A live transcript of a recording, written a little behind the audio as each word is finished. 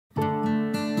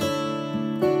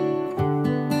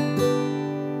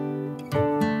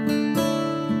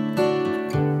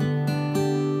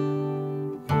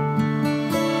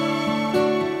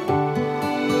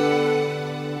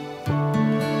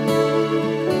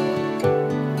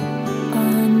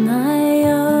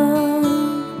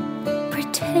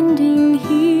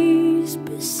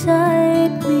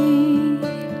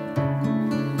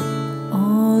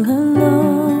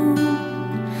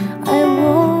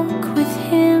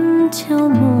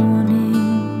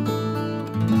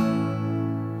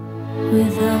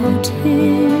Without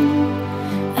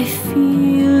him, I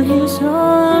feel his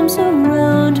arms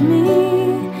around me,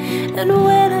 and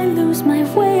when I lose my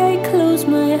way, I close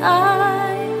my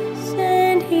eyes,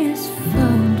 and he has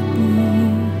found me.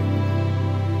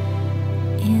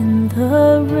 In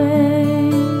the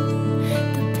rain,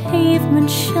 the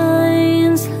pavement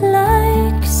shines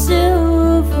like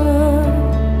silver.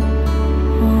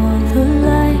 All the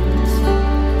lights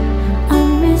are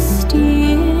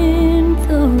misty in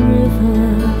the river.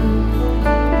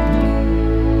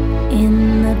 In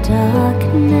the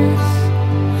darkness,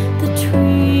 the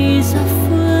trees are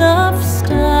full of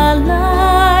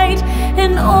starlight,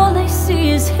 and all I see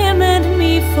is him and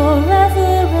me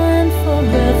forever and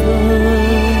forever.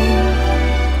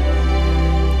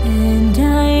 And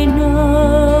I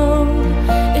know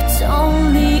it's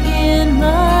only in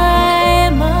my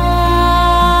mind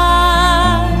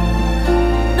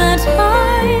that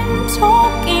I'm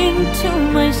talking to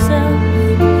myself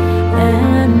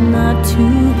and not to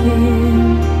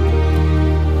him.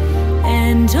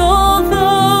 And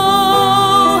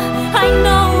although I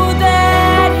know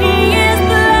that he is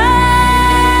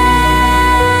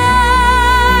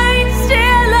blind,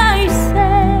 still I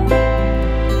say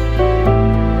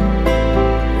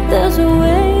there's a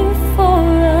way for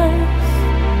us.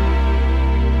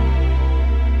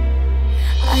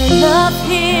 I love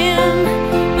him,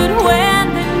 but when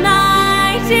the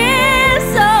night is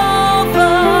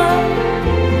over,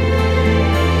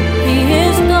 he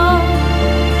is gone.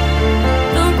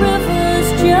 The river's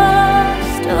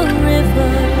just a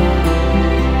river.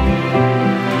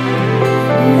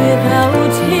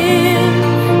 Without him,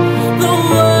 the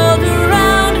world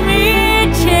around me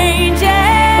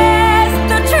changes.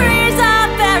 The trees are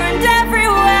there and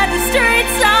everywhere, the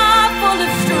streets are full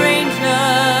of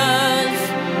strangers.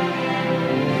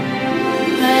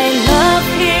 I love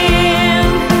him,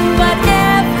 but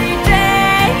every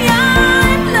day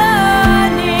I'm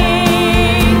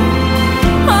learning.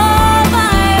 All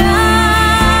my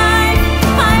life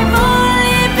I've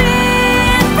only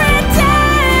been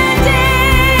pretending.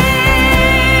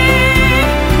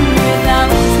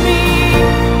 Without me,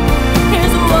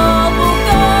 his world will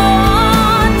go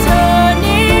on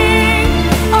turning.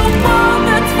 A world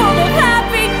that's full of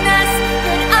happiness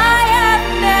that I have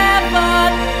never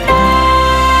known.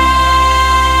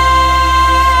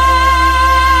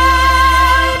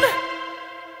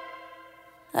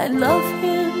 I love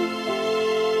him.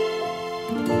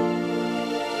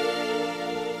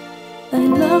 I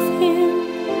love him.